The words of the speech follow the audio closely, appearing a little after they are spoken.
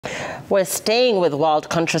We're staying with World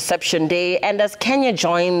Contraception Day, and as Kenya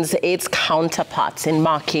joins its counterparts in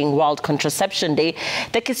marking World Contraception Day,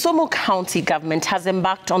 the Kisumu County government has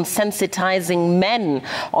embarked on sensitizing men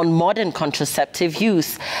on modern contraceptive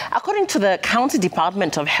use. According to the County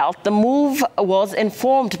Department of Health, the move was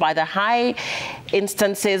informed by the high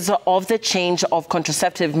instances of the change of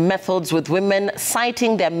contraceptive methods, with women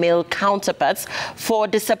citing their male counterparts for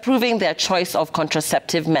disapproving their choice of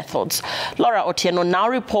contraceptive methods. Laura Otieno now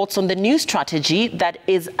reports on the new strategy that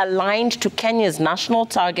is aligned to Kenya's national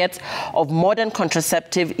targets of modern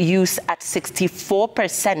contraceptive use at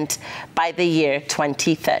 64% by the year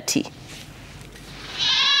 2030.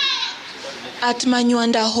 At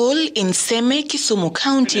Amihanda Hall in Seme, Kisumu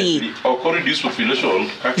County,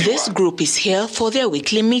 this group is here for their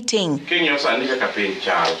weekly meeting.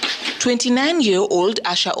 29-year-old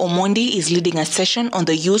Asha Omondi is leading a session on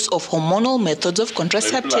the use of hormonal methods of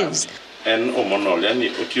contraceptives. The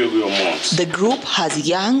group has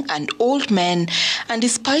young and old men, and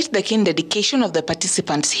despite the keen dedication of the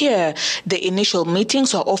participants here, the initial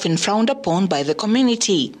meetings were often frowned upon by the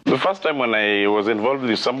community. The first time when I was involved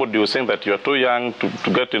with somebody was saying that you are too young to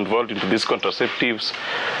get involved into these contraceptives.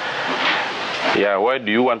 Yeah, why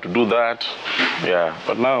do you want to do that? Yeah,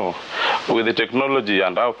 but now with the technology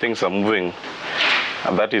and how things are moving,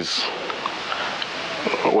 and that is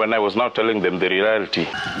when I was now telling them the reality.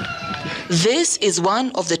 This is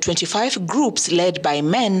one of the 25 groups led by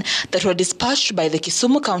men that were dispatched by the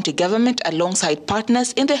Kisumu County government alongside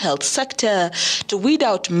partners in the health sector to weed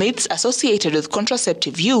out myths associated with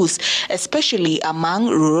contraceptive use, especially among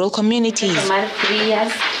rural communities.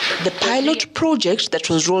 The pilot project that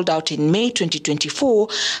was rolled out in May 2024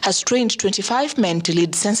 has trained 25 men to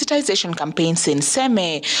lead sensitization campaigns in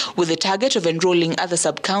Seme, with the target of enrolling other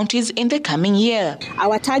sub-counties in the coming year.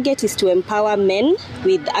 Our target is to empower men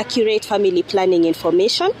with accurate family planning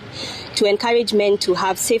information, to encourage men to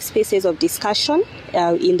have safe spaces of discussion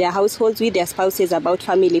in their households with their spouses about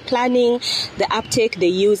family planning, the uptake, the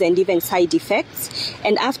use, and even side effects.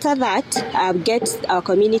 And after that, get our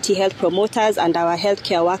community health promoters and our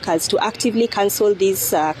healthcare workers to actively counsel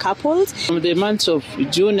these couples. From the months of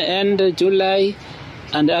June and July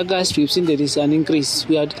and August, we've seen there is an increase.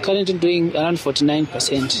 We are currently doing around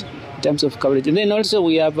 49% in terms of coverage. And then also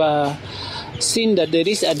we have seen that there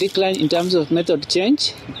is a decline in terms of method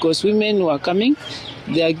change, because women who are coming,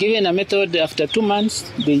 they are given a method after 2 months,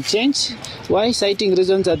 they change. Why? Citing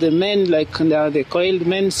reasons that the men, like the coiled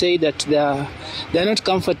men, say that they are not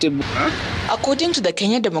comfortable. According to the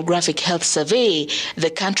Kenya Demographic Health Survey, the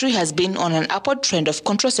country has been on an upward trend of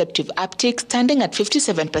contraceptive uptake, standing at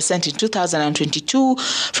 57% in 2022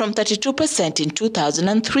 from 32% in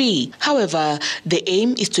 2003. However, the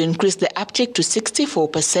aim is to increase the uptake to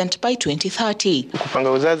 64% by 2030.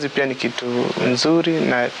 Kupanga uzazi pia ni kitu nzuri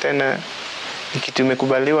na tena ni kitu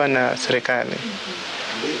imekubaliwa na serikali.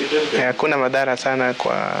 Hakuna madhara sana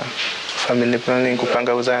kwa family planning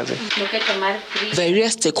kupanga uzazi.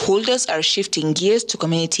 Various stakeholders are shifting gears to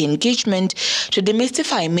community engagement to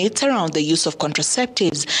demystify myths around the use of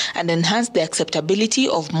contraceptives and enhance the acceptability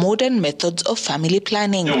of modern methods of family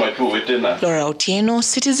planning. Laura Otieno,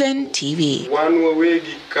 Citizen TV.